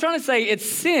 So I'm not trying to say it's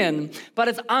sin, but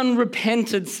it's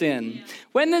unrepented sin.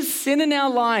 When there's sin in our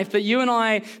life that you and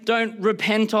I don't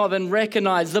repent of and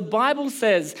recognize, the Bible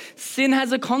says sin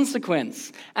has a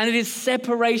consequence, and it is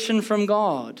separation from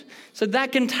God. So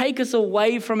that can take us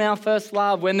away from our first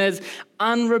love when there's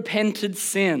unrepented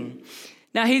sin.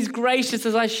 Now, he's gracious,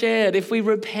 as I shared, if we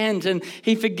repent and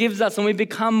he forgives us and we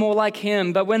become more like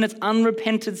him. But when it's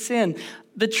unrepented sin,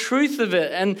 the truth of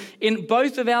it, and in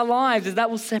both of our lives, is that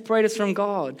will separate us from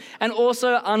God. And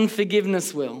also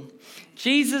unforgiveness will.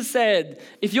 Jesus said,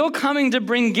 if you're coming to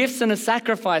bring gifts and a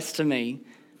sacrifice to me,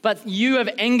 but you have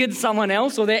angered someone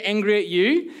else or they're angry at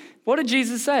you, what did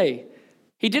Jesus say?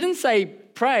 He didn't say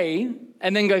pray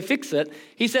and then go fix it.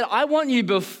 He said, I want you,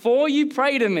 before you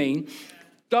pray to me,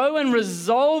 go and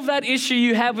resolve that issue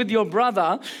you have with your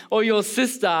brother or your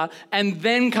sister and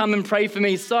then come and pray for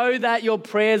me so that your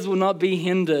prayers will not be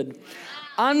hindered.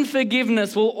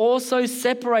 Unforgiveness will also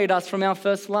separate us from our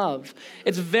first love.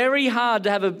 It's very hard to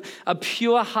have a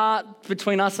pure heart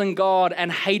between us and God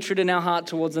and hatred in our heart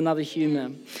towards another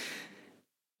human.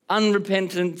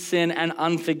 Unrepentant sin and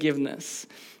unforgiveness.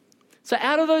 So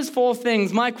out of those 4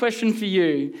 things, my question for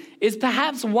you is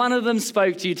perhaps one of them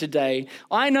spoke to you today.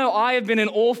 I know I have been in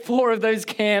all 4 of those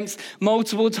camps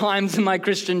multiple times in my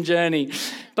Christian journey.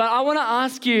 But I want to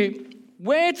ask you,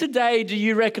 where today do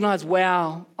you recognize,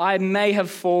 wow, I may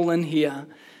have fallen here.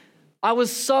 I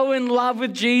was so in love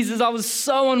with Jesus. I was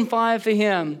so on fire for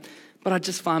him. But I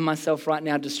just find myself right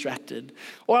now distracted.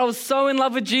 Or I was so in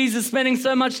love with Jesus, spending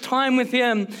so much time with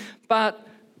him, but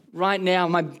right now,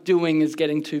 my doing is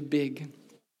getting too big.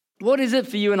 What is it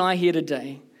for you and I here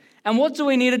today? And what do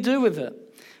we need to do with it?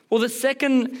 Well, the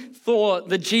second thought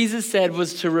that Jesus said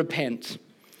was to repent.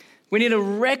 We need to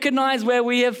recognize where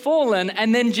we have fallen.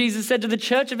 And then Jesus said to the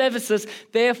church of Ephesus,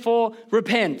 therefore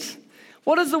repent.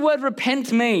 What does the word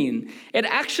repent mean? It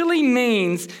actually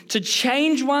means to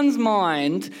change one's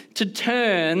mind, to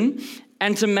turn,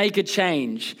 and to make a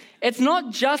change. It's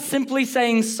not just simply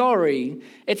saying sorry.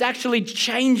 It's actually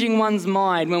changing one's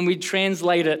mind when we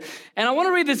translate it. And I want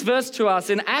to read this verse to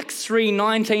us in Acts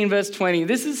 3:19, verse 20.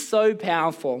 This is so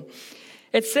powerful.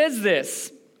 It says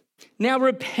this, now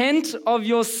repent of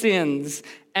your sins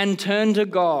and turn to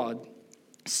God,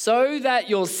 so that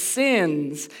your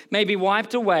sins may be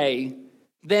wiped away.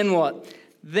 Then what?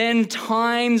 Then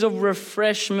times of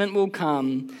refreshment will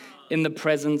come in the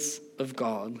presence of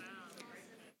God.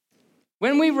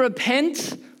 When we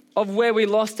repent of where we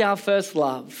lost our first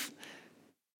love,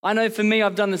 I know for me,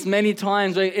 I've done this many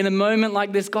times where in a moment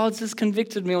like this, God's just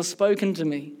convicted me or spoken to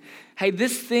me. Hey,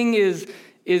 this thing is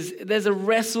there's a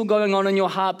wrestle going on in your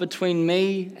heart between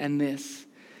me and this.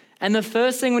 And the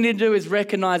first thing we need to do is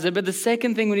recognize it. But the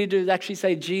second thing we need to do is actually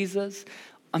say, Jesus,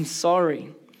 I'm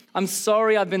sorry. I'm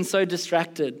sorry I've been so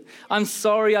distracted. I'm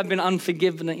sorry I've been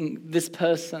unforgiving this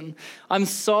person. I'm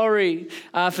sorry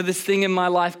for this thing in my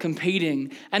life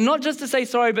competing. And not just to say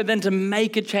sorry, but then to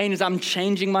make a change. I'm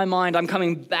changing my mind. I'm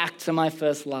coming back to my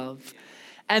first love.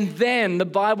 And then the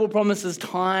Bible promises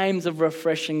times of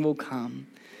refreshing will come.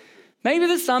 Maybe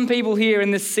there's some people here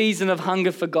in this season of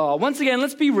hunger for God. Once again,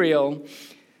 let's be real.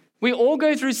 We all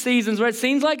go through seasons where it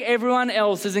seems like everyone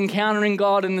else is encountering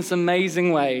God in this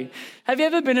amazing way. Have you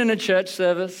ever been in a church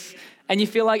service and you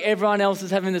feel like everyone else is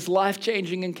having this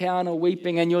life-changing encounter,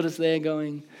 weeping, and you're just there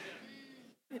going,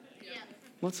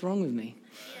 what's wrong with me?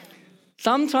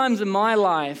 Sometimes in my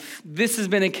life, this has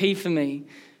been a key for me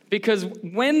because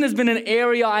when there's been an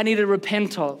area I need to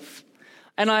repent of,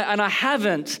 and I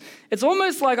haven't, it's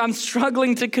almost like I'm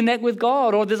struggling to connect with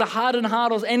God, or there's a hardened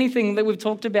heart or anything that we've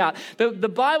talked about. But the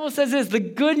Bible says this, the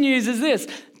good news is this,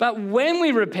 but when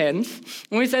we repent,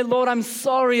 when we say, Lord, I'm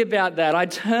sorry about that, I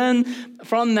turn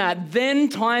from that, then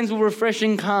times will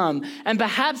refreshing come. And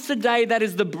perhaps today that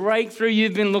is the breakthrough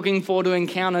you've been looking for to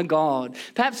encounter God.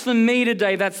 Perhaps for me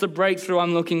today, that's the breakthrough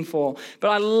I'm looking for. But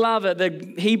I love it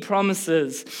that he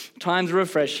promises times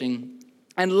refreshing.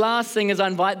 And last thing is I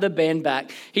invite the band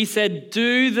back. He said,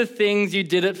 do the things you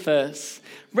did at first.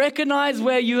 Recognize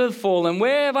where you have fallen.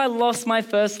 Where have I lost my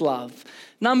first love?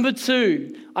 Number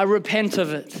 2, I repent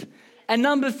of it. And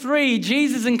number 3,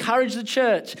 Jesus encouraged the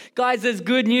church. Guys, there's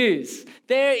good news.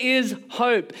 There is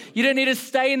hope. You don't need to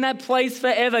stay in that place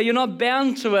forever. You're not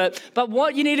bound to it. But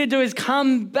what you need to do is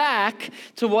come back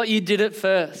to what you did at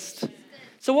first.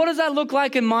 So what does that look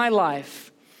like in my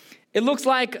life? It looks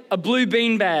like a blue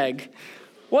bean bag.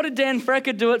 What did Dan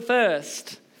Frecker do at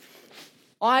first?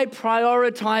 I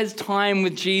prioritized time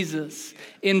with Jesus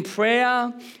in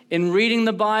prayer, in reading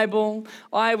the Bible.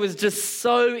 I was just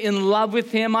so in love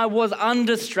with him. I was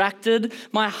undistracted.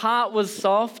 My heart was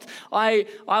soft. I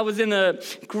was in a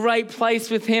great place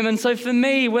with him. And so for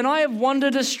me, when I have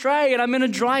wandered astray and I'm in a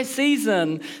dry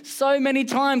season, so many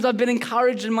times I've been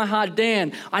encouraged in my heart,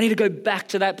 Dan, I need to go back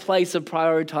to that place of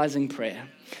prioritizing prayer.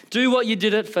 Do what you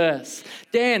did at first.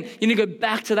 Dan, you need to go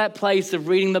back to that place of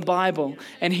reading the Bible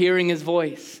and hearing his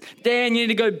voice. Dan, you need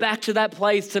to go back to that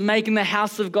place to making the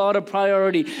house of God a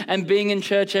priority and being in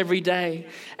church every day.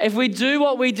 If we do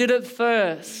what we did at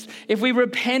first, if we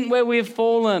repent where we've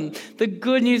fallen, the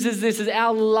good news is this, is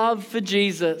our love for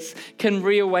Jesus can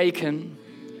reawaken.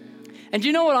 And do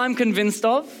you know what I'm convinced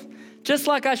of? Just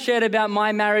like I shared about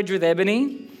my marriage with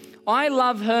Ebony, I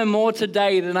love her more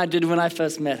today than I did when I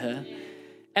first met her.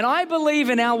 And I believe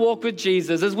in our walk with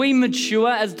Jesus, as we mature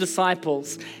as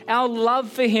disciples, our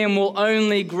love for him will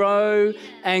only grow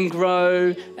and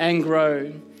grow and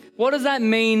grow. What does that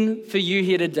mean for you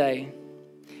here today?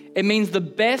 It means the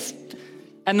best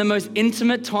and the most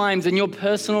intimate times in your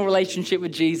personal relationship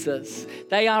with Jesus,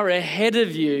 they are ahead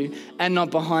of you and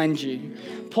not behind you.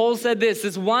 Paul said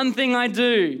this one thing I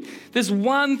do,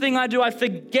 I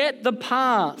forget the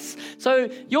past. So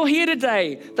you're here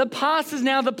today. The past is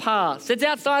now the past. It's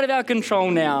outside of our control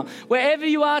now. Wherever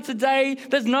you are today,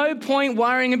 there's no point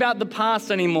worrying about the past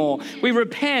anymore. We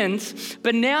repent,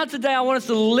 but now today I want us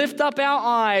to lift up our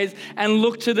eyes and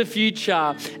look to the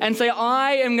future and say,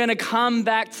 I am going to come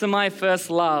back to my first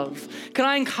love. Can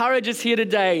I encourage us here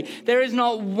today? There is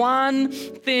not one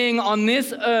thing on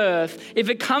this earth, if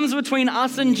it comes between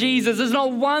us and Jesus, there's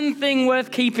not one thing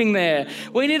worth keeping there.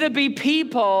 We need to be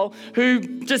people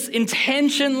who just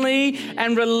intentionally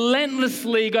and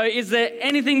relentlessly go, is there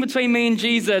anything between me and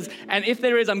Jesus? And if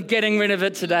there is, I'm getting rid of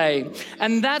it today.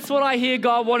 And that's what I hear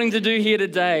God wanting to do here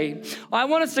today. I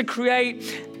want us to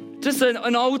create just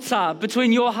an altar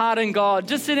between your heart and God.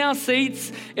 Just in our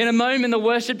seats, in a moment, the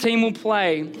worship team will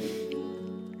play.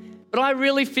 But I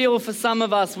really feel for some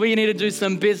of us, we need to do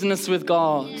some business with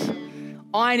God.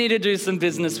 I need to do some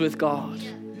business with God.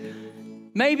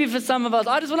 Maybe for some of us,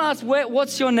 I just want to ask,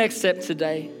 what's your next step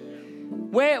today?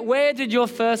 Where did your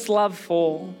first love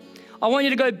fall? I want you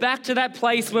to go back to that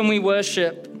place when we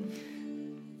worship.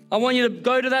 I want you to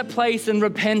go to that place and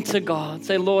repent to God.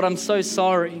 Say, Lord, I'm so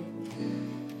sorry.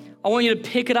 I want you to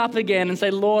pick it up again and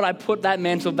say, Lord, I put that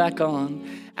mantle back on,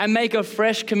 and make a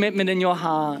fresh commitment in your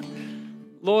heart.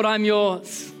 Lord, I'm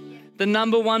yours. The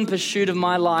number one pursuit of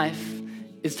my life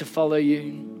is to follow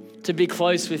you, to be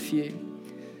close with you.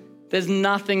 There's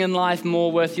nothing in life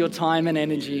more worth your time and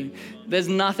energy. There's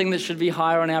nothing that should be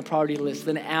higher on our priority list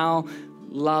than our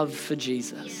love for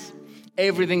Jesus.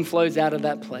 Everything flows out of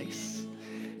that place.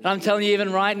 And I'm telling you,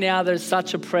 even right now, there's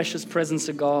such a precious presence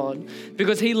of God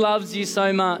because he loves you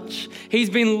so much. He's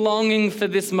been longing for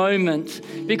this moment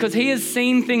because he has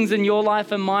seen things in your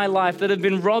life and my life that have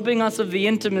been robbing us of the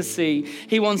intimacy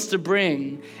he wants to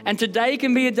bring. And today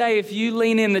can be a day, if you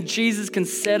lean in, that Jesus can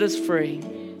set us free.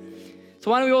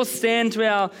 So why don't we all stand to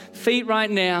our feet right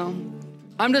now?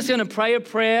 I'm just going to pray a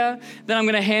prayer, then I'm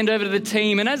going to hand over to the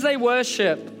team. And as they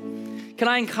worship, can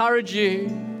I encourage you,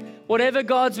 whatever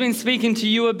God's been speaking to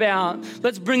you about,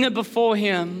 let's bring it before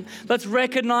him. Let's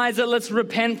recognize it, let's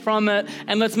repent from it,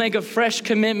 and let's make a fresh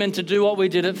commitment to do what we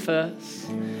did at first.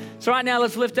 So right now,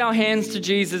 let's lift our hands to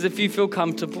Jesus if you feel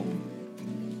comfortable.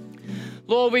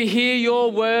 Lord, we hear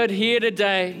your word here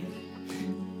today,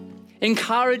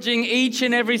 encouraging each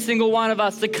and every single one of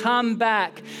us to come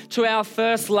back to our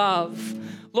first love.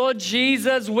 Lord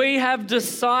Jesus, we have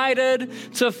decided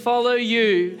to follow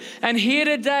you. And here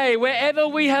today, wherever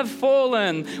we have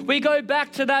fallen, we go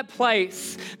back to that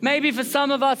place. Maybe for some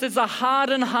of us, it's a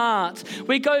hardened heart.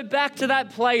 We go back to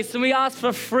that place and we ask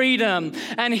for freedom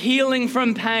and healing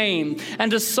from pain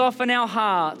and to soften our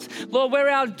heart. Lord, where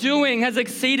our doing has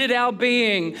exceeded our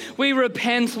being, we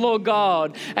repent, Lord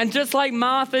God. And just like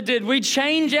Martha did, we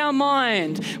change our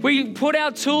mind. We put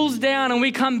our tools down and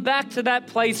we come back to that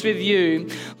place with you.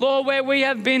 Lord, where we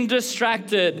have been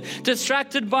distracted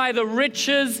by the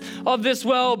riches of this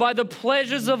world, by the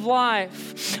pleasures of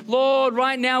life. Lord,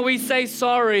 right now we say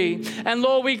sorry. And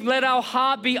Lord, we let our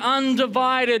heart be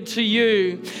undivided to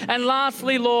you. And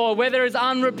lastly, Lord, where there is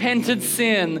unrepented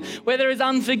sin, where there is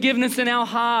unforgiveness in our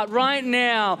heart, right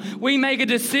now we make a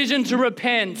decision to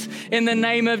repent in the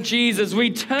name of Jesus. We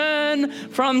turn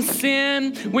from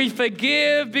sin, we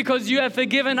forgive because you have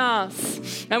forgiven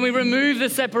us, and we remove the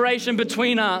separation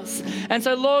between us. And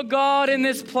so, Lord God, in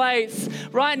this place,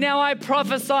 right now I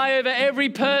prophesy over every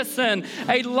person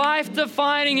a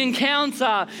life-defining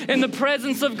encounter in the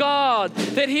presence of God,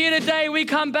 that here today we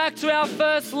come back to our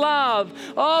first love.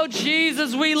 Oh,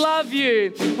 Jesus, we love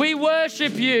you. We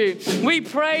worship you. We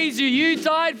praise you. You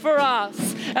died for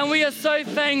us, and we are so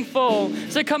thankful.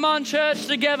 So come on, church,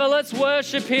 together, let's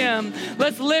worship him.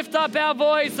 Let's lift up our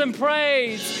voice and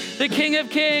praise the King of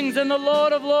Kings and the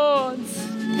Lord of Lords.